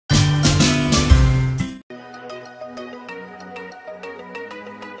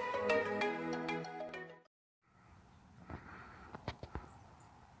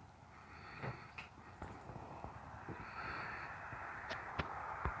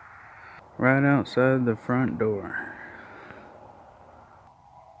right outside the front door.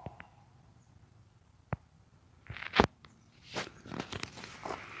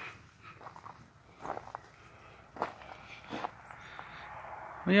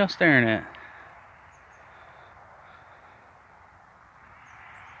 What y'all staring at?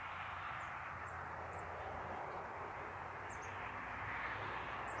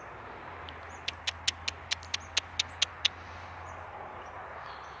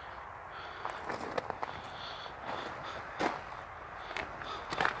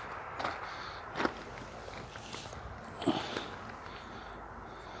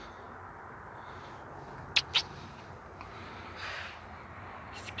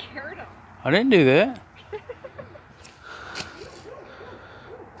 I didn't do that.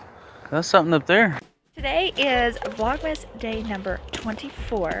 That's something up there. Today is Vlogmas day number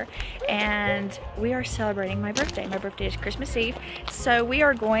 24 and we are celebrating my birthday. My birthday is Christmas Eve, so we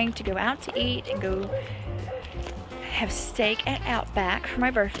are going to go out to eat and go have steak at Outback for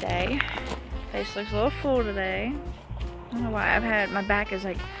my birthday. Face looks a little full today. I don't know why. My back is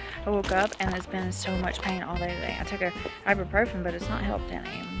like, I woke up and it's been in so much pain all day today. I took a ibuprofen, but it's not helped any.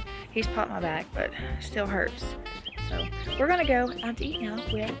 He's popped my back, but it still hurts. So we're gonna go out to eat now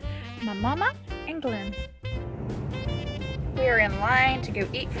with my mama and Glenn. We are in line to go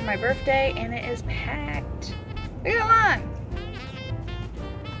eat for my birthday and it is packed. Look at the line.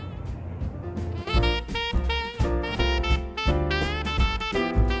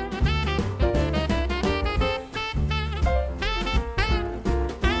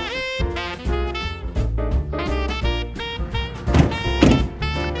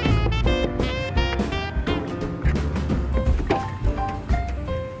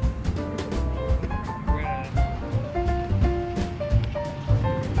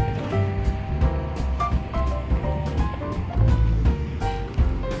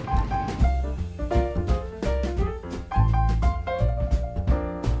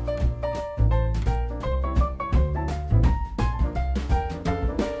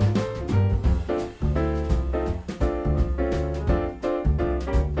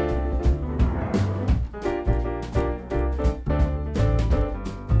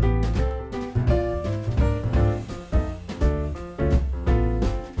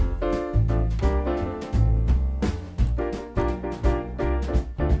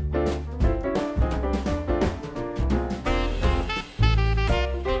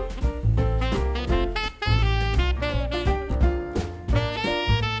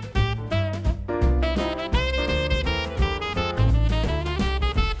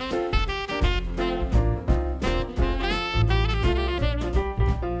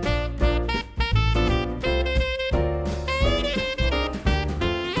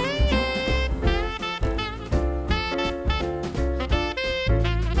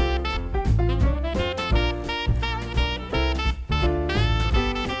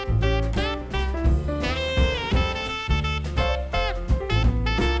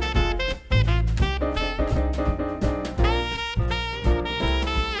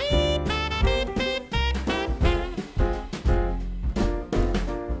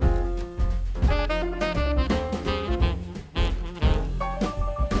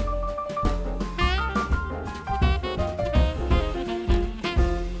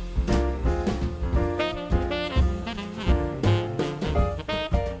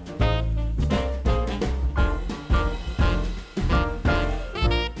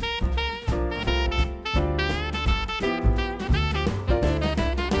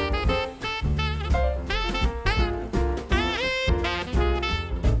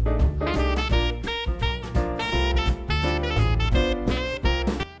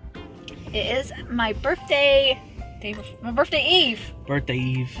 It is my birthday eve. Birthday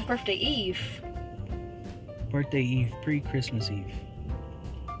Eve. Birthday Eve. Birthday Eve, pre-Christmas Eve.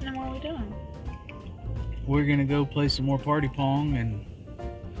 And then what are we doing? We're gonna go play some more party pong and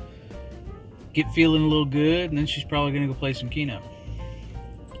get feeling a little good, and then she's probably gonna go play some Keno.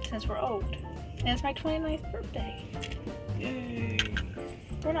 Since we're old. And it's my 29th birthday. Yay.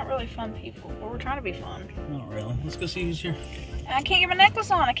 We're not really fun people, but we're trying to be fun. Not really. Let's go see who's here. I can't get my necklace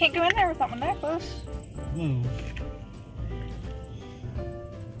on. I can't go in there without my necklace. Move.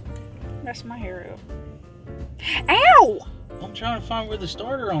 That's my hair up. Ow! I'm trying to find where the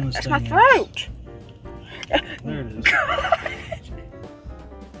starter on this That's thing my throat. is. There it is.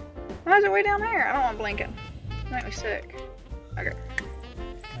 Why is it way down there? I don't want blinking. It make me sick. Okay.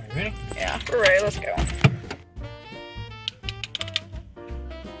 Alright, ready? Yeah, we're ready. Let's go.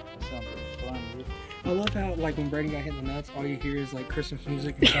 I love how, like, when Brady got hit in the nuts, all you hear is, like, Christmas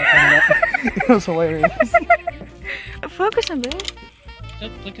music and stuff. It was hilarious. Focus on, babe.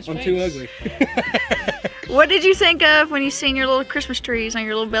 Look his I'm face. too ugly. What did you think of when you seen your little Christmas trees on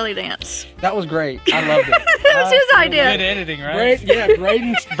your little belly dance? That was great. I loved it. That was his idea. Good editing, right?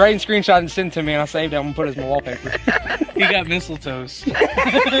 Braden screenshot and sent it to me, and I saved it. I'm gonna put it as my wallpaper. He got mistletoes.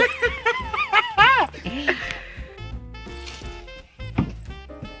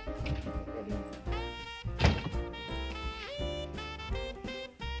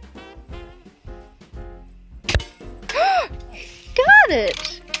 Got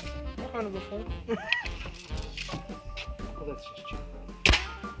it. I've done it before. Oh, that's just cheap.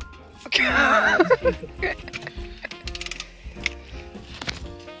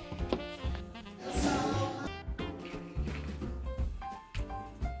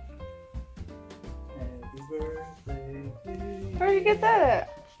 Where'd you get that at?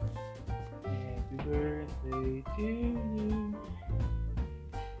 Happy birthday to you.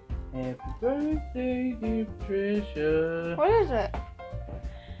 Happy birthday, dear Patricia. What is it?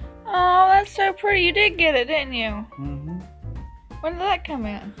 Oh, that's so pretty. You did get it, didn't you? Mm-hmm. When did that come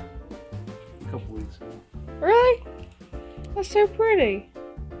in? A couple weeks ago. Really? That's so pretty.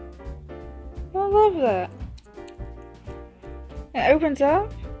 I love that. It opens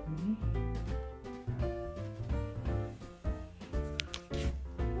up? Mm-hmm.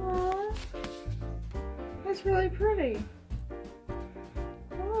 Aww. That's really pretty.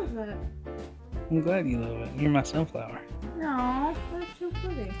 I love that. I'm glad you love it. You're my sunflower. No, that's so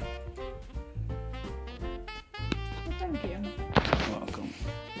pretty. Well, thank you. You're welcome.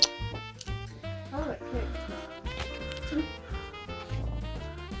 I love it cake.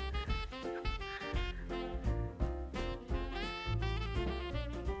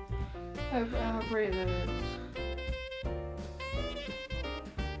 How pretty that is.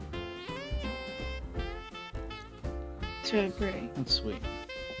 It's really pretty. That's sweet.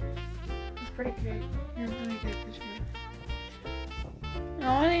 It's pretty cute. You're a really good picture. No,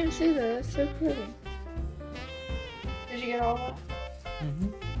 I didn't even see that. That's so pretty. Did you get all that? Mm-hmm.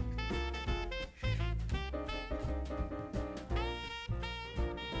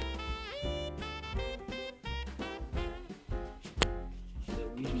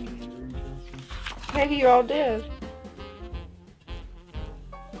 Maybe you all did.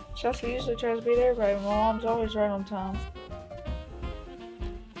 Chelsea usually tries to beat everybody. My mom's always right on time.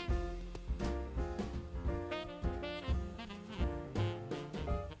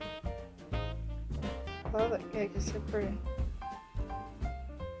 I love that cake. It's so pretty.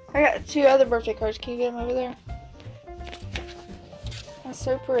 I got 2 other birthday cards. Can you get them over there? That's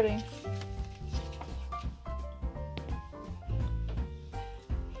so pretty.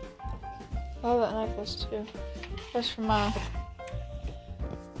 I love that necklace too. That's for my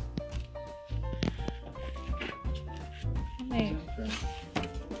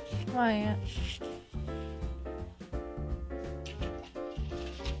my aunt.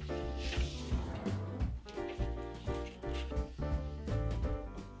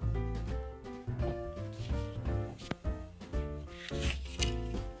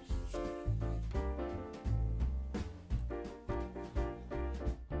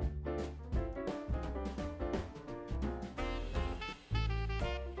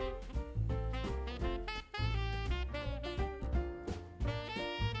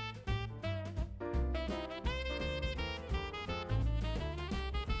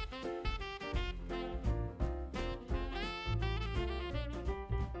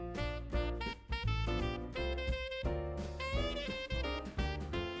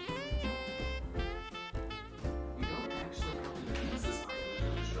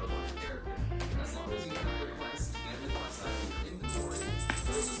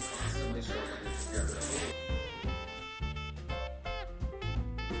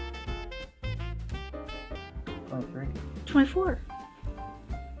 Oh, great. 24.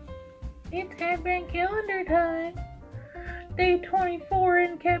 It's advent calendar time. Day 24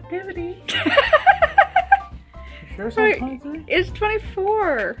 in captivity. You sure it's not 23? It's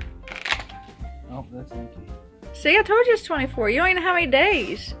 24. Oh, that's empty. See, I told you it's 24. You don't even know how many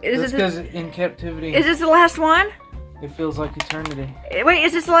days. That's because in captivity, Is this the last one? it feels like eternity. Wait,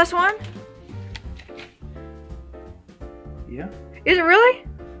 is this the last one? Yeah? Is it really?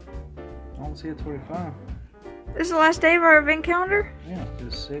 I don't see a 25. This is the last day of our event calendar? Yeah,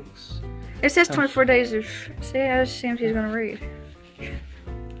 it's 6. It says 24 days of... See, I just assumed he's gonna read.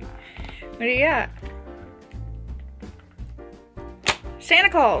 What do you got? Santa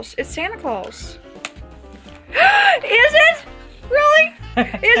Claus. It's Santa Claus. Is it? Really?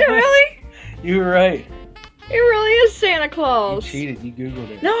 Is it really? You were right. It really is Santa Claus. You cheated. You Googled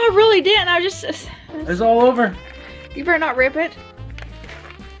it. No, I really didn't. I just... It's all over. You better not rip it.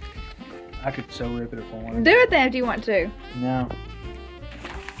 I could so rip it if I wanted. Do it then if you want to. No.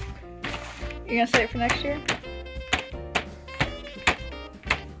 You gonna set it for next year?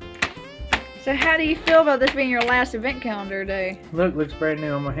 So how do you feel about this being your last event calendar day? Look, looks brand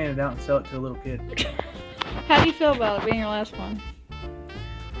new. I'm gonna hand it out and sell it to a little kid. How do you feel about it being your last one?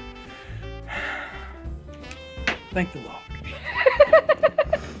 Thank the Lord.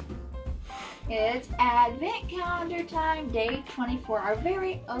 It's Advent calendar time, day 24, our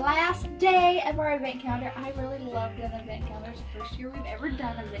very last day of our event calendar. I really love doing event calendars. It's the first year we've ever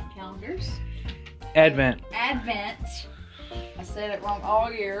done event calendars. Advent. Advent. I said it wrong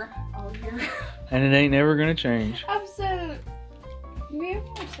all year. All year. And it ain't never gonna change. I'm so... Do we have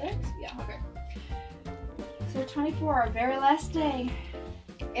more 6? Yeah, okay. So 24, our very last day.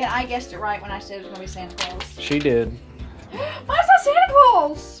 And I guessed it right when I said it was gonna be Santa Claus. She did. Mine's not Santa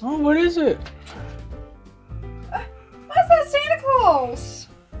Claus! Oh, what is it? Mine's not Santa Claus!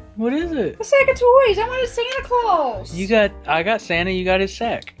 What is it? A sack of toys. I wanted Santa Claus. I got Santa, you got his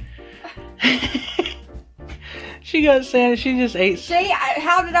sack. She got Santa, she just ate. See,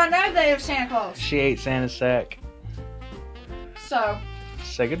 how did I know they were Santa Claus? She ate Santa's sack. So.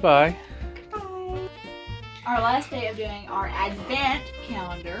 Say goodbye. Goodbye. Our last day of doing our Advent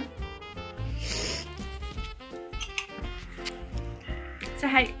calendar. So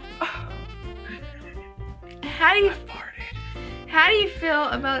how do you feel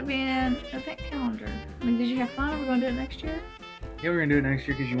about it being an event calendar? I mean, did you have fun? Are we gonna do it next year? Yeah, we're gonna do it next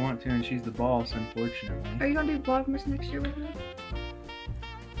year because you want to, and she's the boss, unfortunately. Are you gonna do Vlogmas next year with me?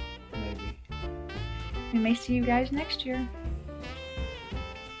 Maybe. We may see you guys next year.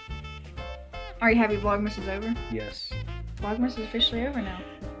 Are you happy Vlogmas is over? Yes. Vlogmas is officially over now.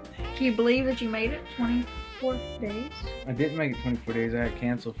 Can you believe that you made it 24 days? I didn't make it 24 days. I had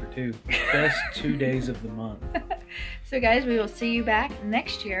canceled for 2. Best 2 days of the month. So guys, we will see you back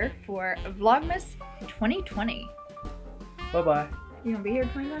next year for Vlogmas 2020. Bye-bye. You gonna be here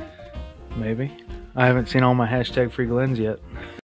 2020? Maybe. I haven't seen all my hashtag free Glens yet.